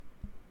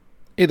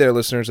Hey there,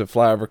 listeners of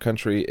Flyover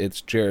Country. It's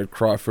Jared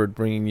Crawford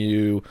bringing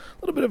you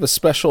a little bit of a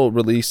special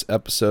release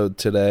episode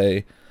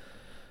today.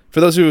 For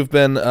those who have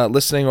been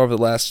listening over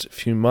the last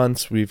few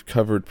months, we've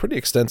covered pretty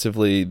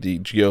extensively the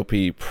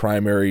GOP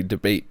primary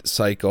debate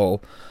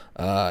cycle.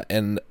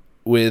 And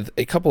with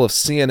a couple of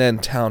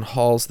CNN town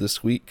halls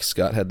this week,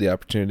 Scott had the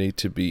opportunity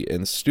to be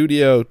in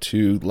studio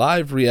to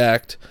live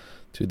react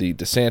to the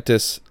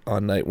DeSantis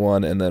on night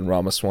one and then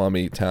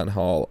Ramaswamy town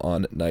hall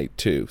on night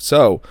two.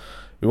 So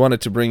we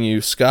wanted to bring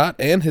you Scott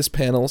and his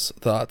panel's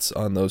thoughts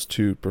on those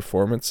two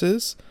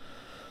performances.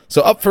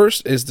 So up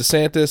first is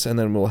DeSantis, and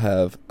then we'll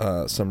have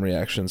some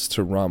reactions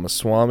to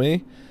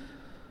Ramaswamy.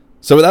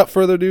 So without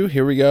further ado,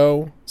 here we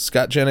go.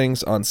 Scott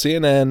Jennings on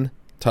CNN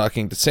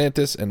talking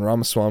DeSantis and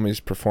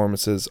Ramaswamy's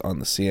performances on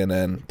the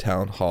CNN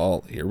town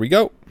hall. Here we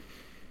go.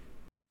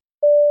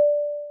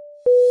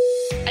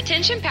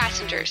 Attention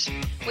passengers,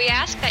 we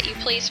ask that you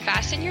please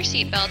fasten your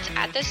seatbelts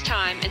at this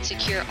time and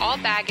secure all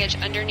baggage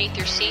underneath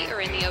your seat or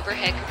in the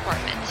overhead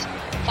compartments.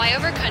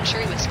 Flyover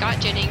Country with Scott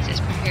Jennings is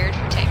prepared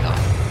for takeoff.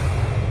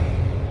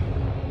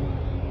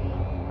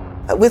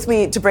 With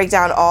me to break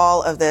down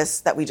all of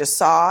this that we just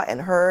saw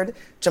and heard,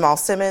 Jamal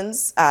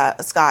Simmons,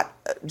 Scott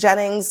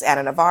Jennings,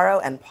 Anna Navarro,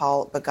 and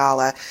Paul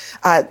Begala.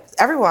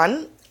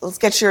 Everyone, let's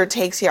get your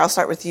takes here. I'll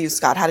start with you,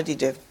 Scott. How did you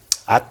do?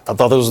 I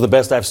thought this was the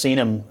best I've seen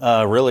him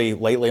really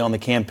lately on the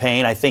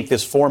campaign. I think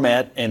this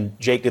format, and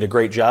Jake did a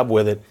great job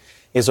with it,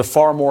 is a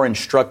far more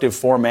instructive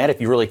format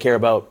if you really care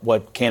about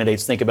what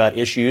candidates think about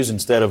issues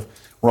instead of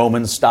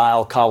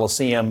Roman-style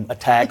Colosseum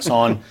attacks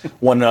on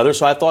one another.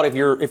 So I thought if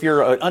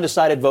you're an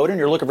undecided voter and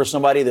you're looking for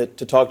somebody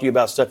to talk to you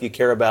about stuff you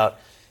care about,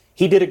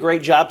 he did a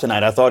great job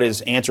tonight. I thought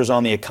his answers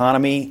on the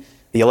economy,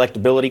 the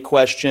electability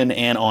question,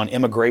 and on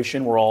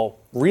immigration were all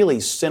really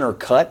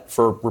center-cut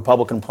for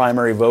Republican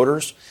primary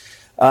voters.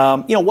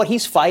 What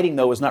he's fighting,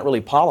 though, is not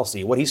really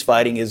policy. What he's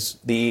fighting is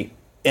the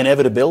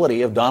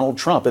inevitability of Donald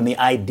Trump and the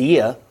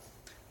idea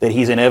that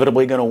he's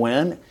inevitably going to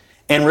win.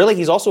 And really,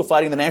 he's also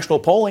fighting the national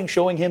polling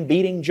showing him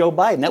beating Joe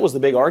Biden. That was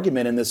the big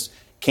argument in this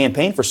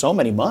campaign for so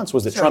many months,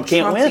 was that Trump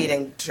can't win.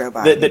 Beating Joe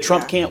Biden. That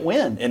Trump can't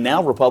win. And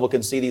now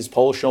Republicans see these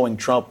polls showing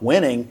Trump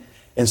winning.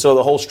 And so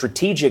the whole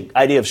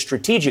idea of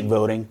strategic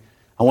voting,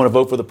 I want to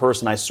vote for the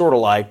person I sort of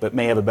like but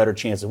may have a better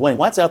chance of winning.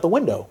 Well, that's out the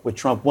window with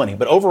Trump winning.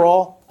 But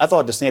overall, I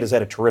thought DeSantis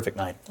had a terrific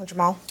night.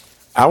 Jamal?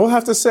 I will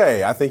have to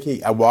say, I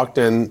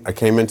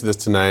came into this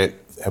tonight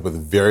with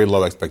very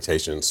low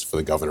expectations for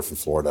the governor from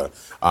Florida.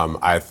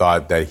 I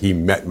thought that he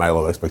met my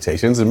low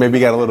expectations and maybe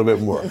got a little bit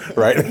more,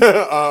 right?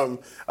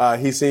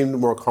 He seemed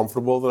more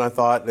comfortable than I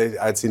thought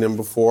I'd seen him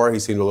before. He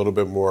seemed a little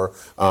bit more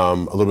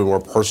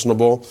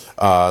personable,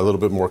 a little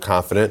bit more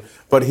confident.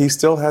 But he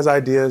still has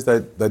ideas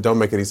that don't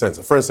make any sense.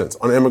 For instance,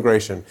 on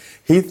immigration,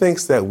 he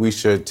thinks that we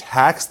should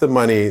tax the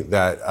money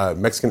that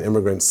Mexican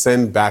immigrants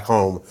send back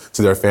home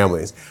to their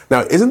families.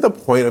 Now, isn't the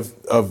point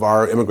of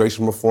our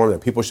immigration reform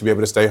that people should be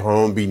able to stay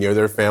home, be near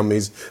their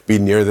families, be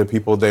near the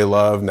people they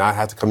love, not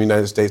have to come to the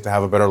United States to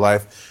have a better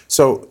life?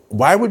 So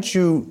why would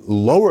you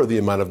lower the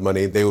amount of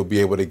money they would be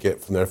able to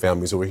get from their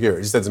families over here?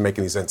 It just doesn't make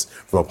any sense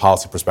from a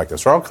policy perspective.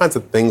 So all kinds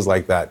of things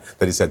like that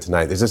he said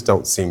tonight, they just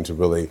don't seem to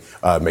really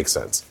make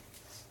sense.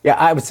 Yeah,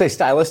 I would say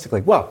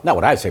stylistically, well, not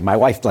what I would say. My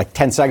wife, like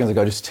 10 seconds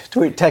ago, just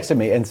texted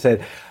me and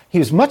said he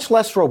was much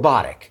less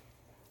robotic.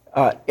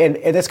 And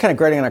that's kind of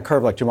grading on a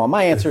curve like Jamal.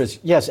 My answer is,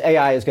 yes,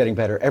 AI is getting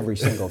better every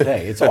single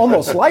day. It's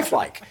almost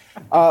lifelike.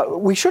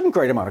 We shouldn't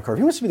grade him on a curve.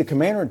 He wants to be the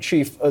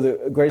commander-in-chief of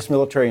the greatest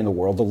military in the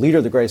world, the leader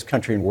of the greatest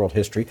country in world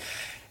history.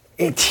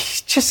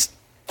 He's just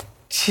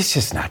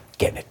not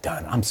getting it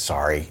done. I'm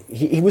sorry.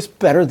 He was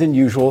better than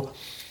usual.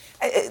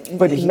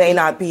 But it may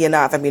not be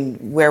enough. I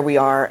mean, where we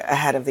are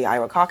ahead of the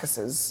Iowa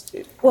caucuses.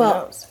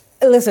 Well,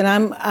 listen,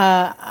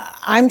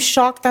 I'm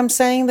shocked I'm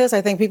saying this. I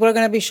think people are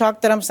going to be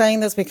shocked that I'm saying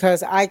this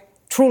because I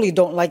truly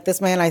don't like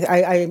this man.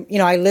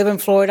 I live in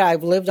Florida.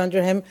 I've lived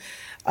under him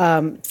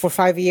for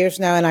 5 years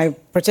now, and I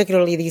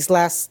particularly these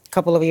last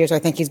couple of years, I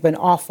think he's been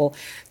awful.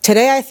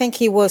 Today, I think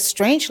he was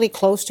strangely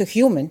close to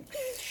human.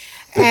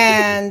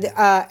 And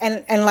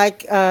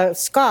like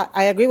Scott,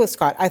 I agree with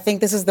Scott. I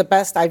think this is the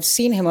best I've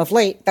seen him of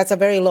late. That's a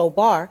very low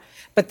bar,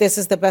 but this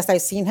is the best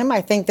I've seen him.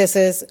 I think this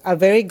is a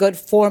very good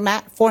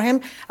format for him.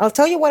 I'll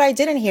tell you what I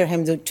didn't hear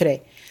him do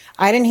today.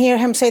 I didn't hear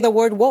him say the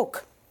word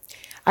woke.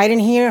 I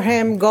didn't hear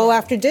him go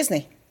after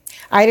Disney.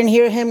 I didn't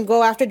hear him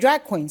go after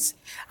drag queens.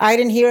 I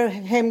didn't hear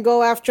him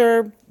go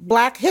after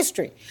Black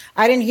history.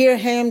 I didn't hear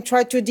him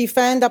try to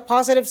defend a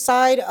positive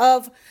side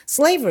of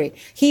slavery.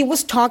 He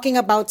was talking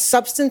about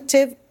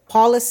substantive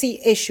policy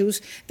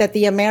issues that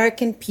the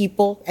American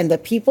people and the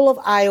people of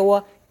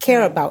Iowa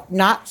care about,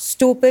 not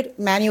stupid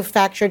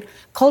manufactured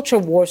culture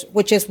wars,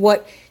 which is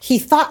what he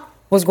thought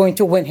was going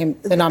to win him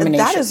the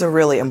nomination. That is a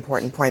really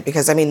important point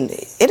because, I mean,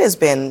 it has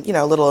been,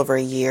 a little over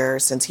a year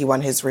since he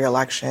won his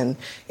reelection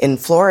in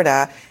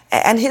Florida,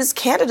 and his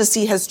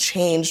candidacy has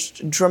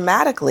changed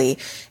dramatically.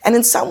 And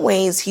in some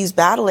ways, he's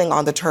battling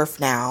on the turf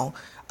now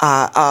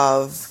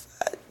of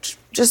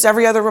just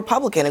every other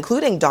Republican,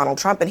 including Donald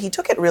Trump. And he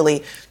took it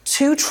really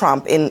to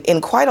Trump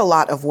in quite a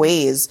lot of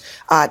ways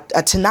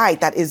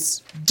tonight that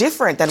is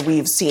different than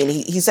we've seen.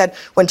 He said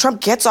when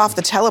Trump gets off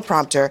the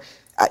teleprompter,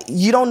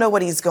 you don't know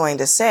what he's going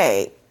to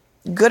say.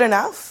 Good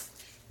enough?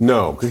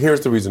 No, because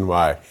here's the reason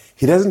why.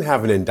 He doesn't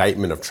have an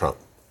indictment of Trump.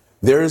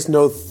 There is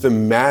no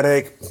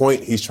thematic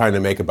point he's trying to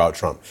make about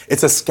Trump.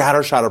 It's a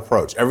scattershot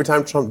approach. Every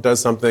time Trump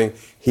does something,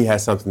 he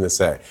has something to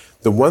say.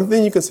 The one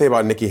thing you can say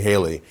about Nikki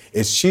Haley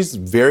is she's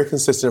very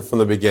consistent from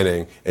the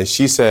beginning, and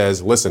she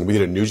says, listen, we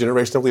need a new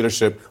generation of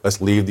leadership.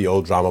 Let's leave the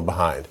old drama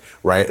behind,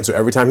 right? And so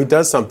every time he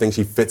does something,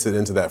 she fits it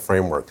into that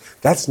framework.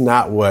 That's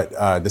not what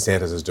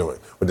DeSantis is doing.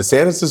 What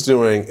DeSantis is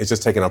doing is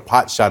just taking a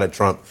pot shot at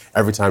Trump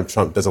every time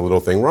Trump does a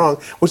little thing wrong,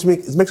 which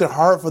makes it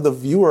hard for the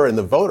viewer and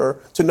the voter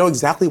to know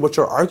exactly what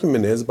your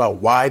argument is about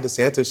why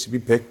DeSantis should be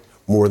picked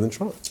more than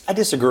Trump. I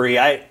disagree.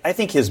 I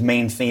think his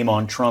main theme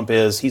on Trump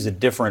is he's a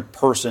different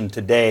person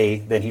today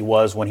than he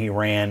was when he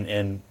ran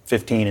in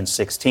 15 and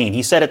 16.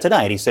 He said it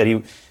tonight. He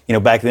said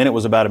back then it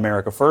was about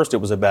America first. It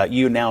was about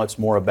you. Now it's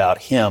more about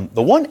him.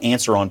 The one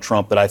answer on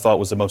Trump that I thought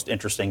was the most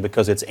interesting,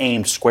 because it's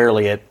aimed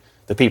squarely at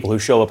the people who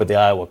show up at the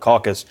Iowa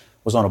Caucus,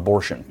 was on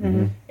abortion.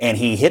 Mm-hmm. And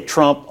he hit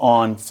Trump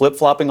on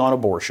flip-flopping on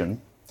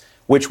abortion,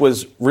 which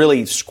was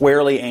really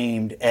squarely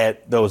aimed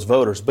at those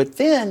voters. But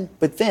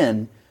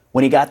then,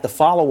 when he got the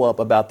follow-up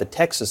about the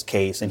Texas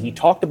case and he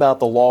talked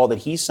about the law that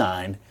he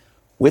signed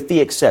with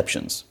the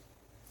exceptions,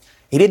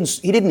 he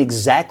didn't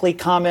exactly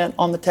comment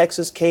on the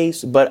Texas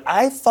case, but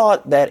I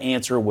thought that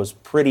answer was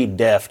pretty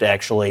deft,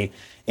 actually,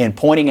 in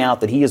pointing out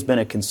that he has been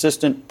a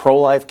consistent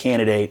pro-life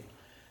candidate.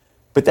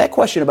 But that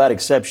question about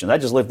exceptions, I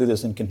just lived through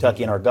this in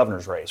Kentucky in our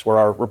governor's race, where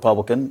our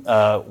Republican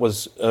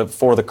was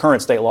for the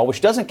current state law,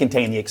 which doesn't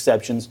contain the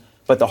exceptions,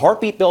 but the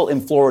heartbeat bill in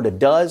Florida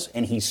does,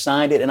 and he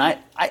signed it. And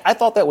I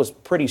thought that was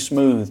pretty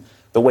smooth,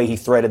 the way he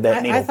threaded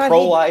that needle.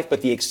 Pro-life,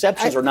 but the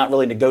exceptions are not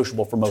really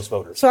negotiable for most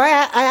voters. So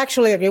I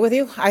actually agree with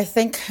you. I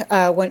think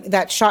when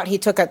that shot he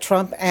took at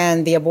Trump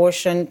and the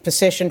abortion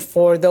position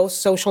for those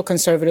social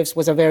conservatives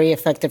was a very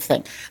effective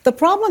thing. The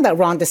problem that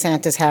Ron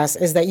DeSantis has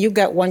is that you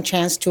get one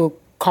chance to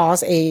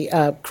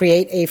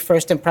create a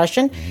first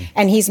impression,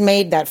 and he's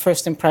made that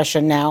first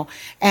impression now.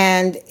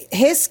 And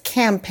his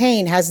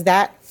campaign has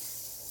that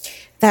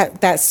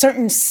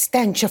certain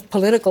stench of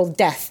political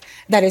death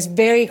that is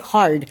very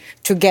hard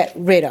to get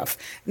rid of.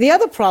 The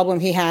other problem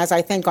he has,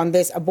 I think, on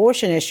this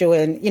abortion issue,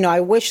 and I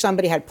wish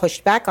somebody had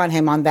pushed back on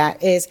him on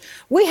that, is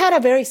we had a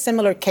very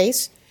similar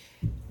case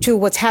to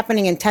what's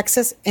happening in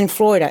Texas, in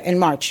Florida in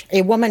March.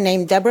 A woman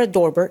named Deborah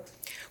Dorbert,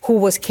 who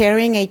was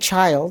carrying a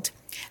child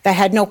that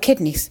had no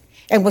kidneys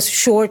and was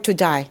sure to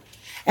die.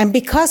 And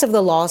because of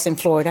the laws in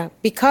Florida,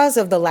 because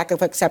of the lack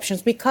of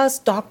exceptions, because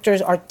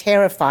doctors are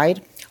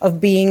terrified of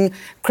being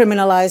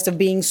criminalized, of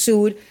being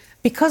sued,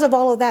 because of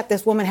all of that,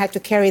 this woman had to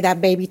carry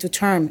that baby to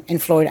term in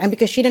Florida. And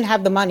because she didn't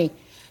have the money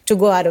to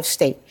go out of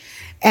state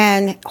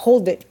and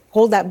hold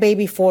that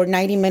baby for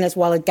 90 minutes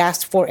while it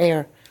gasped for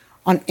air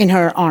in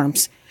her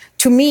arms.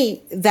 To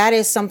me, that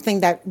is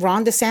something that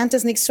Ron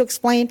DeSantis needs to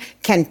explain.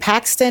 Ken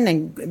Paxton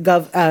and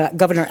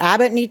Governor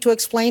Abbott need to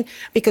explain,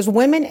 because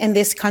women in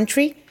this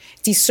country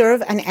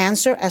deserve an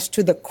answer as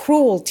to the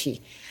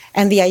cruelty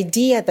and the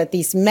idea that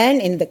these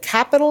men in the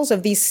capitals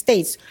of these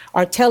states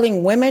are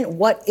telling women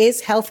what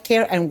is health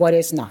care and what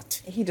is not.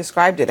 He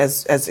described it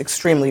as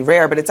extremely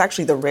rare, but it's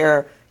actually the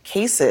rare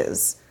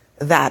cases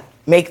that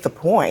make the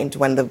point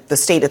when the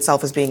state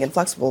itself is being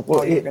inflexible.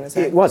 Well,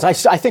 it was. I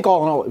think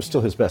all in all, it was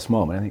still his best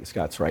moment. I think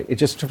Scott's right. It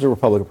just took the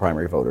Republican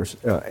primary voters,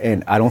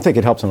 and I don't think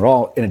it helps him at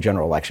all in a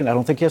general election. I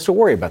don't think he has to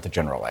worry about the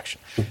general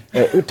election.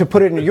 To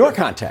put it into your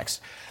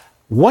context,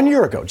 1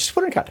 year ago, just to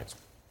put it in context,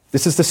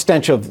 this is the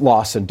stench of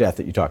loss and death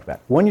that you talked about.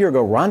 1 year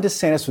ago, Ron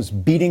DeSantis was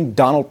beating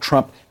Donald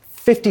Trump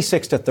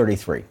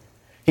 56-33.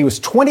 He was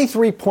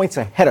 23 points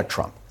ahead of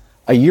Trump.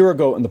 A year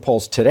ago in the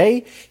polls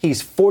today,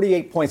 he's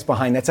 48 points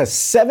behind. That's a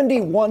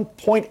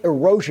 71-point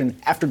erosion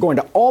after going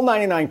to all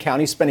 99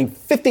 counties, spending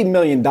 $50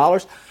 million. I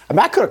mean,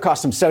 that could have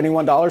cost him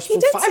 $71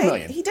 for $5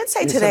 million. He did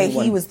say today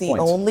he was the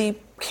only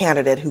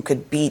candidate who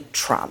could beat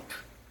Trump.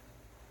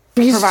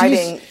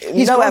 Providing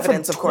no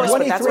evidence, of course,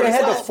 but that's what he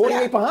ahead said. to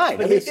 48 behind.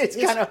 But I mean, it's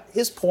kind of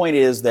his point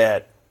is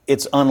that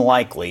it's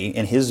unlikely,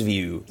 in his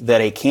view, that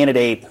a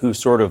candidate who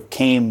sort of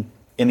came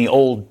in the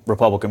old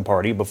Republican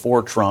Party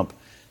before Trump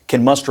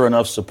can muster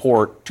enough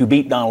support to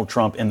beat Donald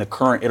Trump in the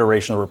current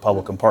iteration of the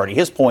Republican Party.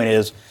 His point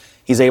is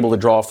he's able to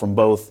draw from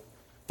both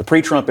the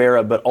pre-Trump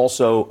era, but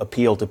also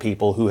appeal to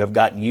people who have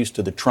gotten used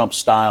to the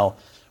Trump-style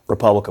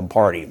Republican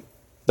Party.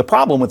 The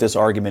problem with this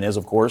argument is,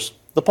 of course,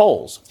 the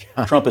polls.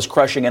 Trump is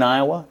crushing in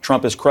Iowa.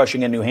 Trump is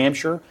crushing in New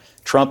Hampshire.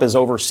 Trump is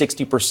over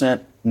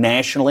 60%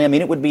 nationally. I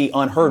mean, it would be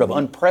unheard of,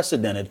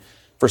 unprecedented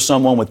for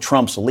someone with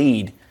Trump's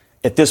lead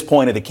at this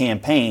point of the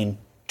campaign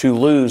to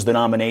lose the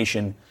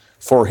nomination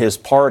for his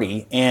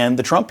party. And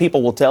the Trump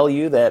people will tell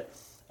you that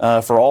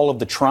for all of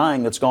the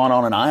trying that's gone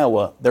on in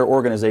Iowa, their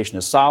organization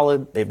is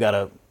solid. They've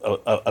got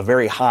a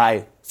very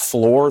high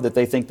floor that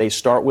they think they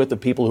start with, the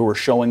people who are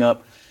showing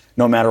up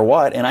no matter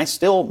what. And I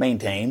still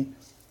maintain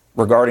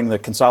regarding the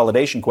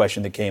consolidation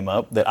question that came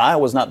up, that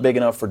Iowa's not big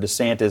enough for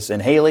DeSantis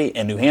and Haley,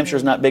 and New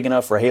Hampshire's not big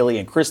enough for Haley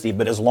and Christie.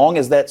 But as long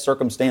as that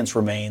circumstance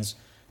remains,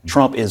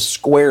 Trump is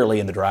squarely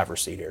in the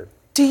driver's seat here.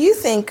 Do you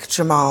think,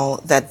 Jamal,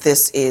 that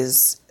this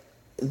is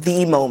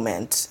the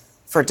moment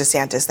for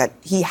DeSantis, that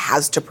he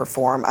has to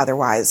perform,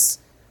 otherwise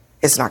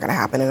it's not going to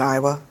happen in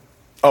Iowa?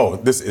 Oh,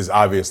 this is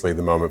obviously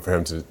the moment for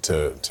him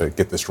to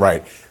get this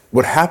right.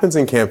 What happens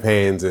in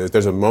campaigns is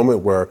there's a moment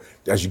where,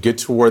 as you get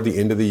toward the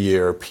end of the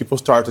year, people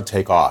start to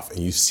take off, and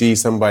you see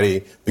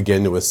somebody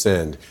begin to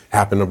ascend. It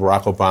happened to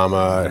Barack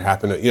Obama. It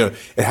happened to,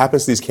 it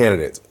happens to these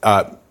candidates.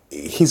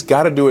 He's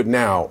got to do it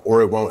now,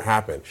 or it won't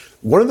happen.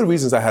 One of the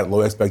reasons I had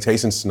low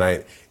expectations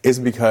tonight is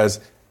because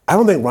I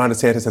don't think Ron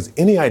DeSantis has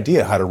any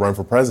idea how to run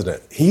for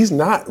president. He's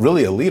not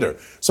really a leader.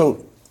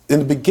 So in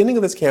the beginning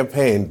of this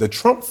campaign, the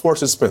Trump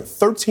forces spent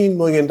 $13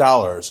 million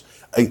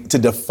to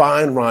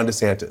define Ron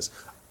DeSantis.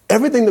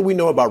 Everything that we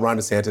know about Ron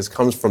DeSantis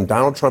comes from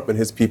Donald Trump and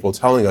his people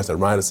telling us that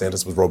Ron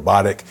DeSantis was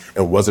robotic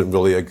and wasn't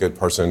really a good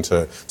person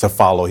to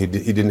follow. He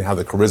didn't have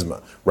the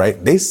charisma,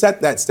 right? They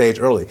set that stage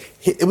early.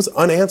 It was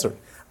unanswered.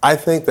 I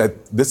think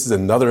that this is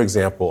another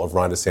example of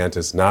Ron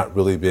DeSantis not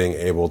really being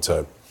able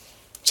to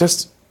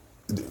just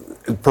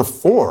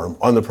perform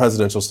on the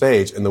presidential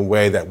stage in the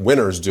way that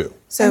winners do.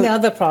 So and the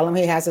other problem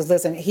he has is,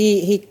 listen,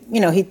 he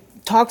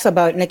talks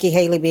about Nikki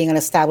Haley being an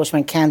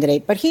establishment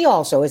candidate, but he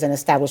also is an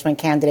establishment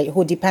candidate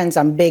who depends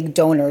on big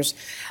donors.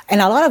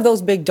 And a lot of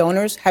those big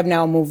donors have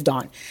now moved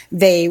on.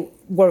 They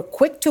were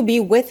quick to be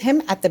with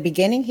him at the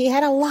beginning. He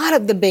had a lot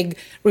of the big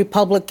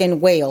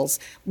Republican whales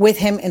with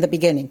him in the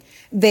beginning.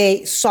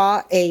 They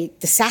saw a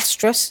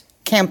disastrous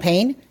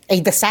campaign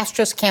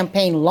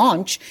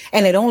launch,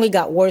 and it only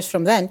got worse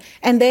from then.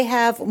 And they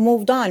have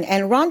moved on.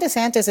 And Ron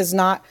DeSantis is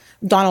not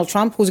Donald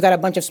Trump, who's got a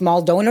bunch of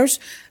small donors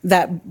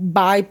that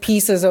buy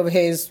pieces of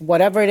his,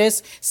 whatever it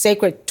is,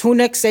 sacred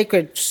tunic,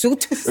 sacred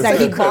suit that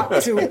he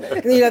bought to,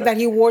 that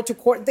he wore to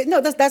court.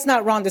 No, that's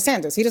not Ron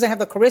DeSantis. He doesn't have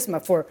the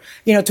charisma for,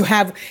 to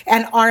have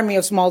an army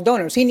of small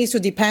donors. He needs to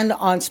depend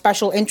on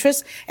special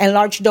interests and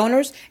large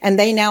donors, and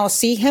they now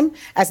see him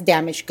as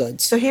damaged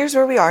goods. So here's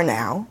where we are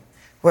now,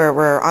 where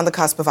we're on the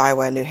cusp of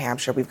Iowa and New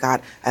Hampshire. We've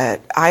got an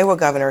Iowa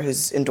governor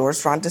who's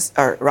endorsed Ron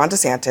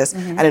DeSantis,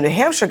 and a New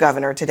Hampshire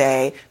governor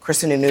today,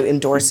 Kristen Sununu,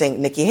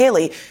 endorsing Nikki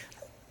Haley.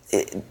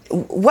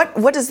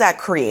 What does that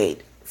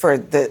create for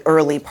the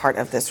early part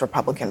of this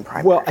Republican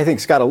primary? Well, I think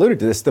Scott alluded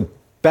to this, the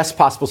best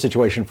possible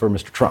situation for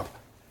Mr. Trump,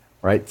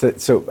 right?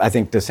 So I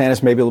think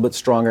DeSantis may be a little bit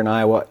stronger in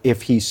Iowa.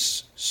 If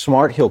he's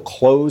smart, he'll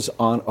close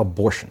on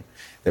abortion.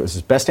 That was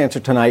his best answer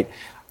tonight.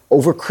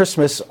 Over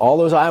Christmas, all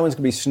those Iowans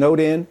can be snowed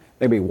in.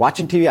 They'll be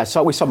watching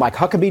TV. We saw Mike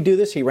Huckabee do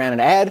this. He ran an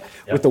ad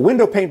with the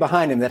window pane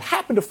behind him that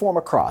happened to form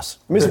a cross.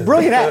 I mean, it's a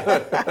brilliant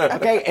ad.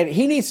 Okay, and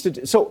he needs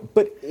to.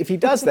 But if he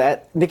does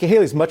that, Nikki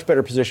Haley's much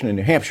better positioned in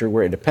New Hampshire,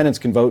 where independents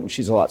can vote, and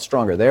she's a lot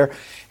stronger there.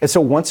 And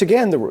so once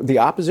again, the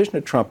opposition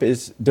to Trump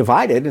is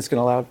divided, and it's going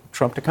to allow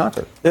Trump to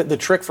conquer. The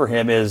trick for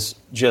him is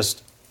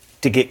just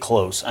to get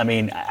close. I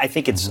mean, I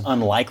think it's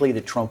unlikely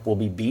that Trump will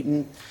be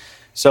beaten.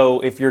 So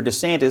if you're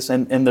DeSantis,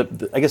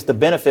 and I guess the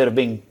benefit of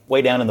being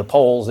way down in the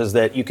polls is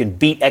that you can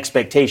beat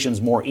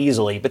expectations more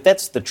easily. But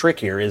that's the trick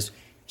here, is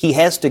he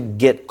has to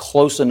get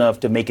close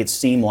enough to make it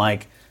seem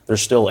like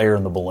there's still air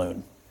in the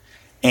balloon.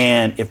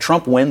 And if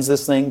Trump wins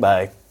this thing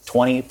by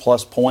 20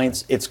 plus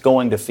points, it's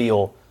going to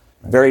feel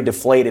very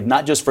deflated,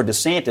 not just for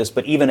DeSantis,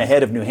 but even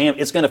ahead of New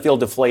Hampshire. It's going to feel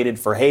deflated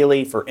for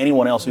Haley, for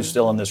anyone else who's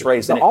still in this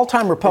race. The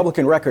all-time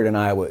Republican record in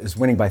Iowa is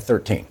winning by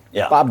 13.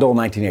 Yeah. Bob Dole,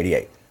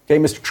 1988. Okay,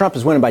 Mr. Trump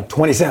is winning by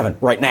 27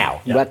 right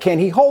now. Yeah. But can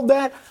he hold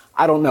that?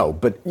 I don't know.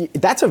 But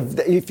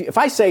if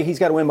I say he's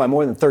got to win by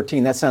more than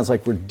 13, that sounds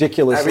like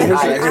ridiculous.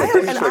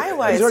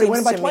 Iowa, it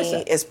seems to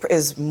me,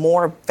 is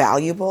more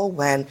valuable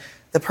when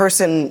the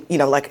person,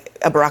 like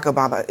a Barack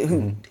Obama,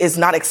 who is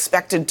not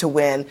expected to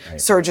win,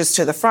 surges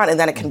to the front, and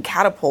then it can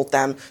catapult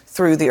them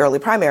through the early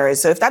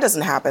primaries. So if that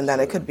doesn't happen, then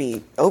it could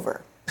be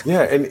over.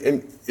 Yeah,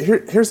 and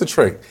here's the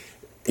trick.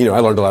 I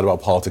learned a lot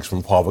about politics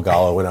from Paul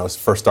Begala when I was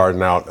first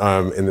starting out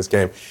in this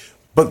game.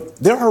 But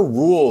there are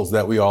rules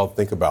that we all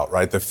think about,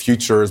 right? The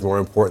future is more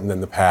important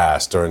than the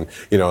past, or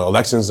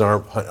elections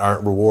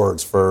aren't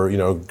rewards for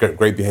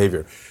great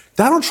behavior.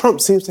 Donald Trump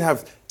seems to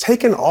have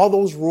taken all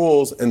those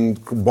rules and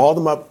balled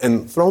them up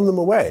and thrown them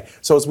away.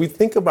 So as we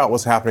think about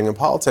what's happening in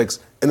politics,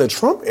 in the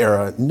Trump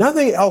era,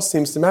 nothing else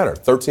seems to matter.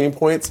 13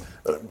 points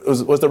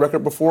was the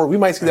record before. We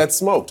might see that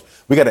smoked.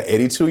 We got an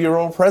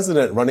 82-year-old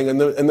president running in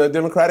the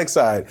Democratic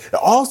side.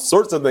 All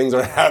sorts of things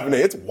are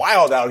happening. It's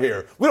wild out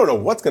here. We don't know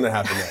what's going to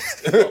happen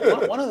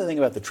next. One other thing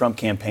about the Trump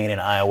campaign in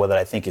Iowa that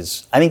I think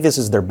this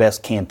is their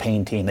best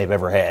campaign team they've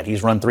ever had.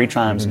 He's run 3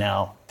 times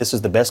now. This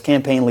is the best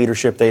campaign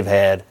leadership they've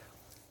had.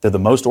 They're the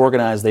most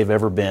organized they've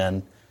ever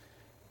been.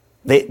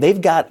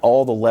 They've got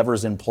all the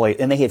levers in place,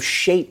 and they have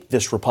shaped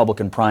this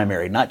Republican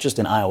primary, not just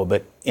in Iowa,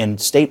 but in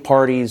state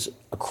parties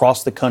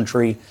across the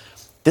country.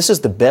 This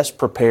is the best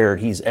prepared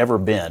he's ever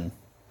been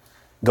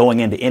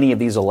going into any of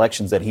these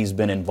elections that he's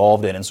been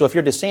involved in. And so if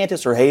you're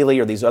DeSantis or Haley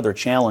or these other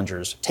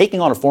challengers,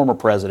 taking on a former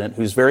president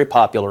who's very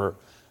popular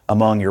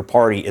among your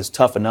party is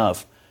tough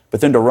enough. But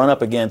then to run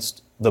up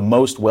against the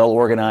most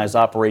well-organized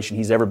operation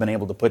he's ever been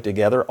able to put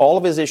together, all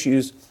of his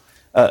issues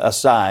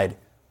aside,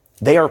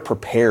 they are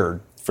prepared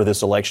for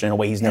this election in a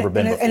way he's never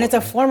been before. And it's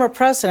a former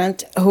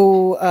president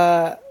who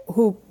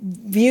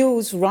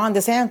views Ron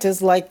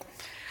DeSantis like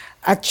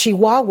a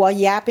chihuahua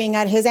yapping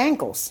at his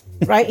ankles,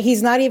 right?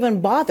 He's not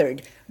even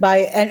bothered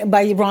by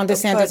Ron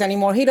DeSantis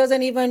anymore. He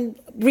doesn't even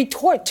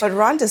retort. But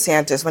Ron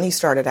DeSantis, when he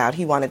started out,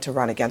 he wanted to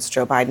run against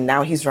Joe Biden.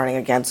 Now he's running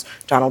against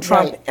Donald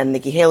Trump and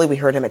Nikki Haley. We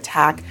heard him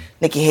attack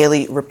Nikki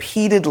Haley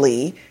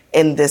repeatedly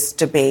in this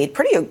debate,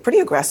 pretty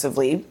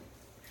aggressively.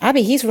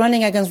 Abby, he's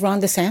running against Ron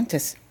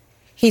DeSantis.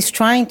 He's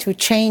trying to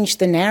change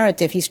the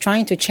narrative. He's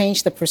trying to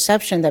change the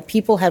perception that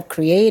people have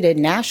created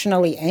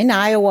nationally in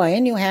Iowa,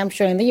 in New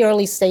Hampshire, in the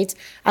early states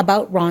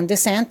about Ron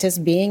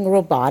DeSantis being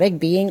robotic,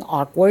 being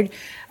awkward,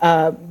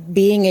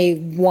 being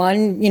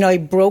a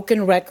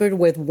broken record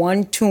with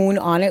one tune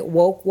on it,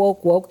 woke,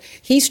 woke, woke.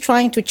 He's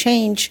trying to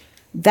change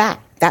that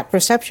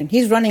perception.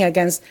 He's running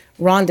against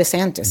Ron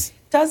DeSantis.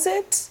 Does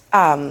it?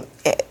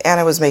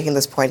 Anna was making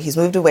this point. He's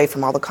moved away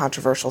from all the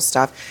controversial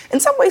stuff. In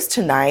some ways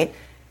tonight,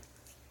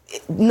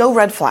 no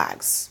red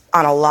flags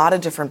on a lot of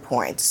different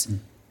points.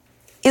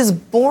 Is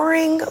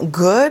boring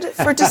good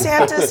for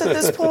DeSantis at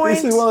this point?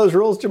 This is one of those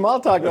rules Jamal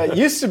talked about. It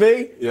used to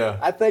be. Yeah.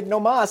 I think no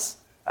mas.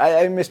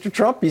 Mr.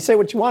 Trump, you say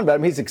what you want about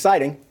him. He's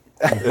exciting.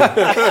 In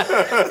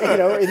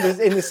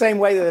the same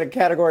way that a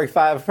Category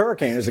 5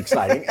 hurricane is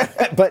exciting.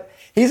 But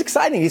he's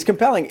exciting. He's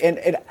compelling.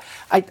 And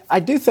I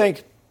do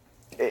think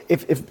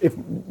if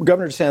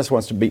Governor DeSantis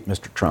wants to beat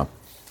Mr. Trump,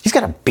 he's got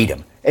to beat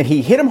him. And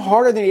he hit him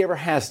harder than he ever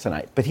has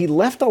tonight. But he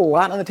left a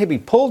lot on the table. He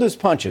pulled his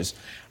punches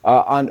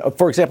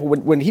for example,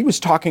 when he was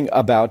talking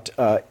about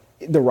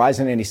the rise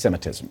in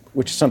anti-Semitism,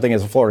 which is something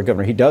as a Florida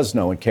governor he does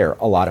know and care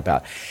a lot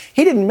about.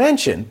 He didn't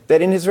mention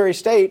that in his very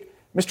state,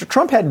 Mr.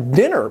 Trump had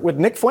dinner with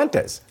Nick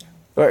Fuentes.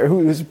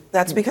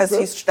 That's because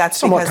he's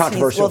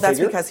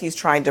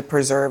trying to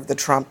preserve the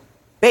Trump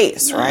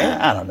base, right?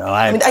 I don't know.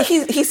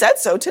 He said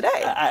so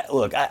today.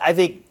 I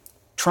think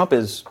Trump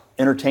is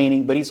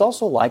entertaining, but he's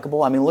also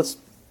likable. I mean,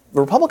 the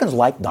Republicans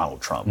like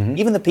Donald Trump. Mm-hmm.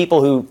 Even the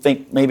people who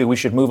think maybe we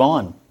should move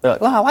on. They're like,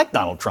 well, I like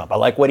Donald Trump. I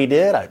like what he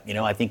did.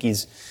 I think he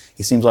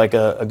seems like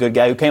a good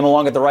guy who came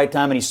along at the right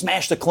time, and he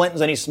smashed the Clintons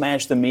and he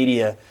smashed the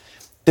media.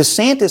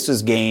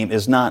 DeSantis's game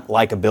is not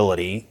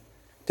likability.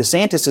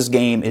 DeSantis's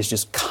game is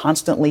just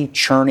constantly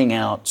churning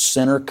out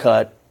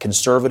center-cut,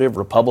 conservative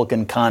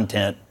Republican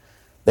content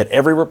that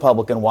every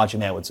Republican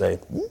watching that would say,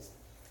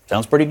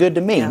 sounds pretty good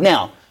to me. Yeah.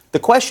 Now, the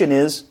question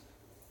is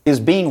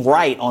being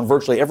right on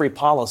virtually every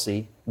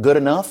policy good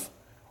enough?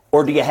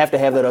 Or do you have to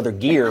have that other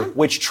gear,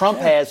 which Trump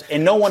has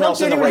and no one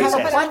else in the race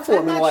has?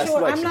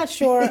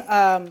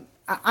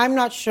 I'm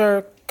not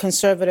sure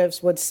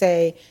conservatives would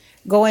say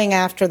going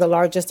after the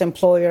largest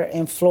employer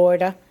in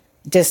Florida,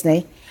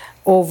 Disney,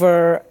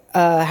 over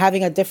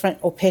having a different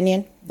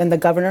opinion than the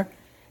governor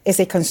is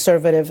a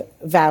conservative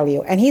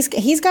value. And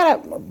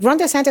Ron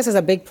DeSantis has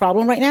a big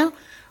problem right now,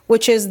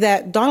 which is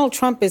that Donald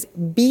Trump is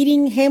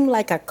beating him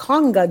like a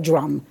conga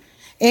drum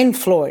in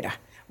Florida,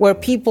 where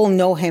people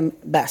know him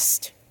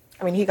best.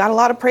 I mean, he got a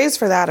lot of praise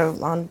for that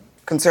on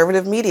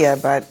conservative media,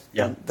 but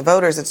the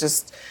voters, it's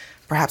just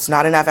perhaps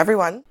not enough.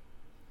 Everyone.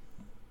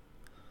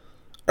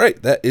 All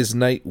right, that is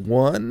night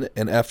one.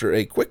 And after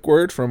a quick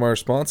word from our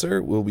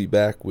sponsor, we'll be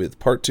back with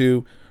part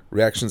two,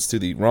 reactions to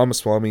the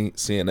Ramaswamy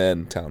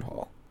CNN town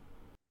hall.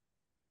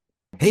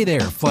 Hey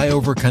there,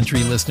 Flyover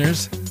Country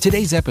listeners.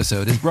 Today's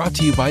episode is brought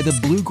to you by the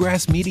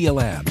Bluegrass Media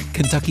Lab,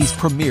 Kentucky's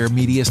premier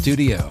media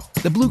studio.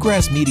 The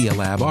Bluegrass Media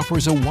Lab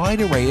offers a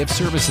wide array of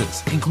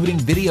services, including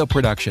video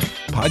production,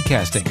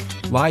 podcasting,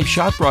 live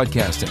shot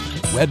broadcasting,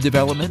 web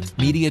development,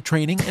 media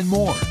training, and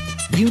more.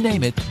 You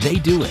name it, they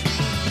do it.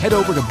 Head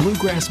over to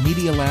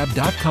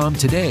bluegrassmedialab.com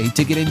today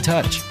to get in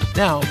touch.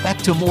 Now, back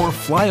to more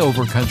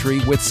Flyover Country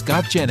with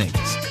Scott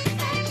Jennings.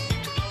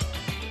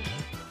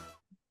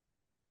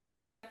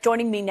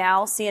 Joining me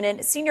now,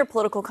 CNN senior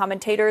political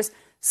commentators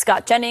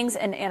Scott Jennings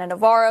and Anna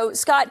Navarro.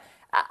 Scott,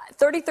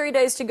 33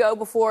 days to go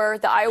before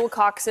the Iowa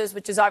Caucuses,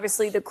 which is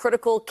obviously the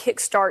critical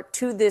kickstart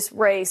to this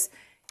race.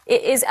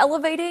 Is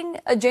elevating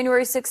a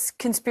January 6th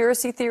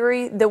conspiracy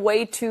theory the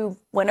way to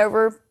win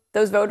over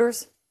those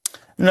voters?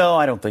 No,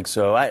 I don't think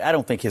so. I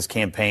don't think his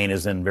campaign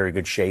is in very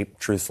good shape,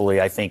 truthfully.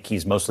 I think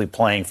he's mostly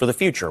playing for the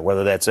future,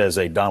 whether that's as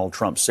a Donald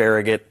Trump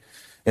surrogate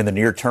in the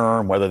near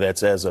term, whether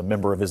that's as a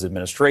member of his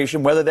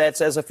administration, whether that's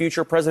as a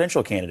future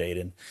presidential candidate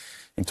in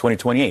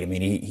 2028. I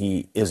mean,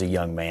 he is a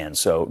young man.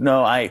 So,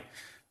 no, I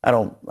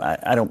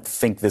don't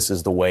think this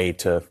is the way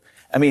to.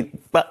 I mean,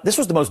 but this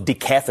was the most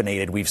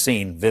decaffeinated we've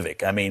seen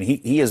Vivek. I mean,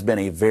 he has been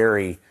a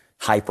very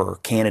hyper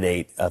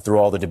candidate through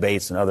all the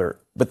debates and other.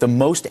 But the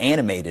most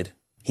animated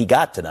he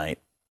got tonight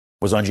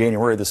was on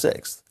January the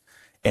 6th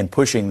and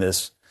pushing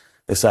this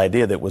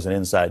idea that was an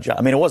inside job.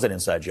 I mean, it was an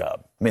inside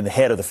job. I mean, the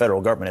head of the federal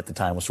government at the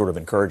time was sort of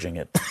encouraging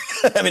it.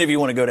 I mean, if you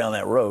want to go down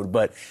that road,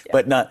 but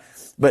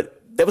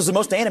that was the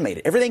most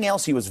animated. Everything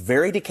else, he was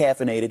very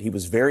decaffeinated. He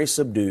was very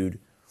subdued.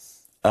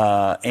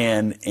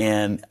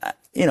 And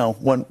you know,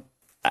 when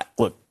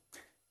look,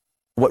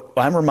 what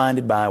I'm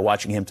reminded by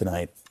watching him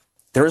tonight,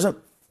 there's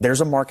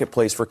a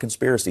marketplace for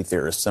conspiracy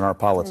theorists in our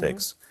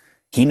politics.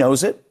 He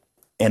knows it,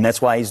 and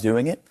that's why he's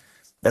doing it.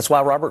 That's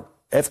why Robert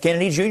F.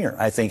 Kennedy Jr.,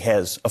 I think,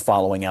 has a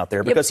following out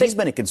there, because he's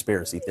been a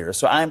conspiracy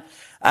theorist. So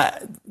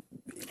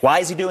why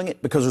is he doing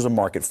it? Because there's a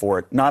market for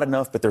it. Not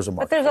enough, but there's a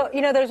market.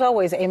 But there's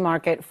always a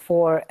market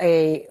for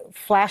a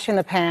flash in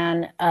the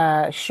pan,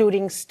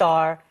 shooting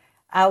star,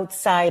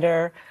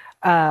 outsider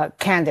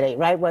candidate,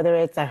 right? Whether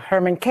it's a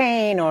Herman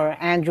Cain or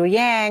Andrew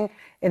Yang.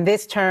 In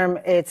this term,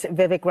 it's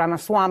Vivek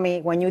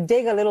Ramaswamy. When you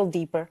dig a little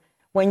deeper,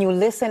 when you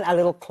listen a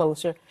little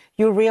closer,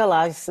 you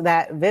realize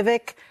that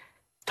Vivek,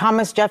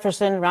 Thomas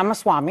Jefferson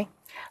Ramaswamy,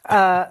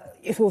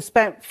 who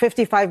spent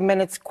 55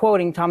 minutes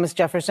quoting Thomas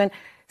Jefferson,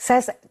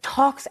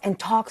 talks,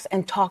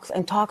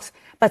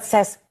 but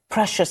says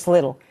precious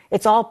little.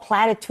 It's all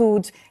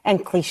platitudes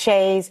and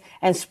cliches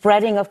and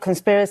spreading of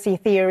conspiracy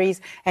theories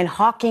and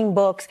hawking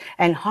books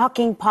and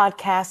hawking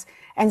podcasts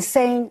and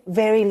saying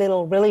very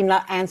little, really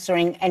not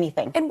answering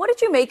anything. And what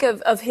did you make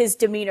of his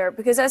demeanor?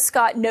 Because as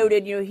Scott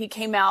noted, he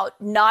came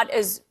out not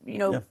as,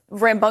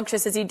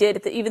 rambunctious as he did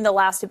at even the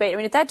last debate. I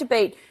mean, at that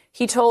debate,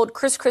 he told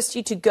Chris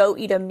Christie to go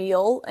eat a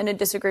meal in a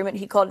disagreement.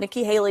 He called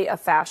Nikki Haley a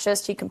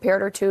fascist. He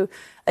compared her to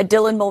a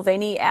Dylan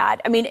Mulvaney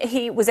ad. I mean,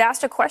 he was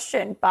asked a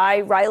question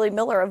by Riley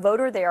Miller, a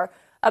voter there,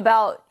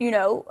 about,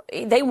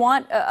 they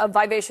want a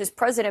vivacious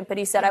president, but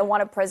he said, I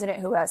want a president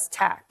who has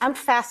tact. I'm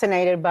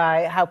fascinated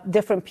by how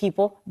different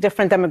people,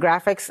 different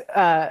demographics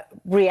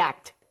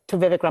react to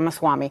Vivek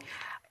Ramaswamy.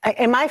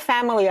 In my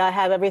family, I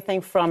have everything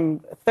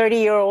from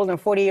 30-year-old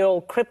and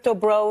 40-year-old crypto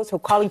bros who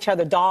call each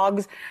other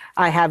dogs.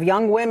 I have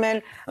young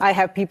women. I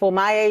have people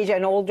my age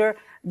and older.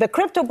 The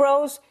crypto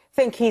bros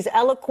think he's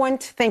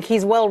eloquent, think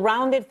he's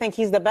well-rounded, think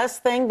he's the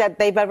best thing that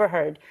they've ever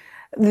heard.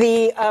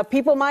 The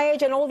people my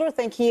age and older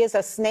think he is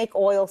a snake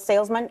oil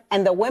salesman.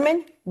 And the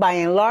women, by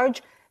and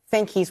large,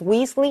 think he's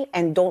Weasley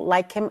and don't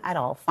like him at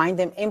all, find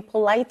him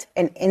impolite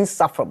and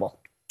insufferable.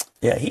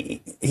 Yeah,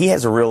 he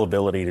has a real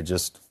ability to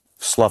just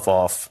slough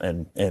off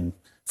and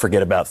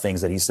forget about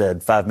things that he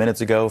said 5 minutes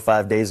ago,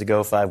 5 days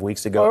ago, 5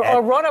 weeks ago.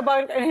 Or wrote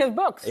about in his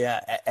books. Yeah,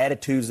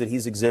 attitudes that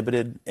he's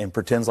exhibited and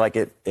pretends like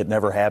it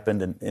never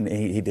happened. And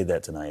he did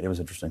that tonight. It was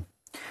interesting.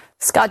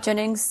 Scott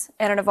Jennings,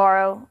 Ana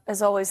Navarro,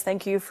 as always,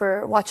 thank you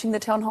for watching the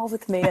Town Hall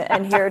with me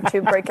and here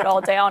to break it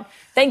all down.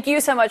 Thank you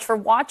so much for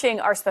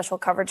watching our special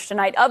coverage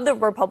tonight of the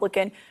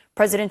Republican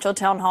Presidential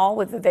Town Hall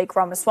with Vivek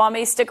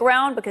Ramaswamy. Stick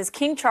around because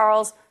King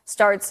Charles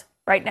starts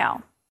right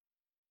now.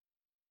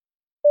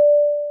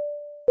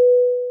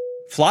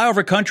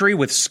 Flyover Country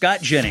with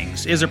Scott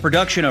Jennings is a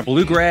production of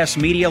Bluegrass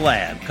Media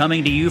Lab,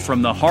 coming to you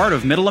from the heart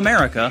of Middle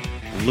America,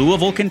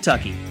 Louisville,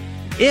 Kentucky.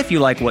 If you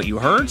like what you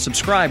heard,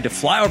 subscribe to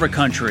Flyover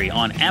Country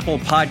on Apple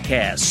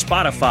Podcasts,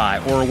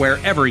 Spotify, or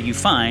wherever you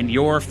find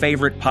your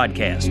favorite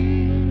podcast.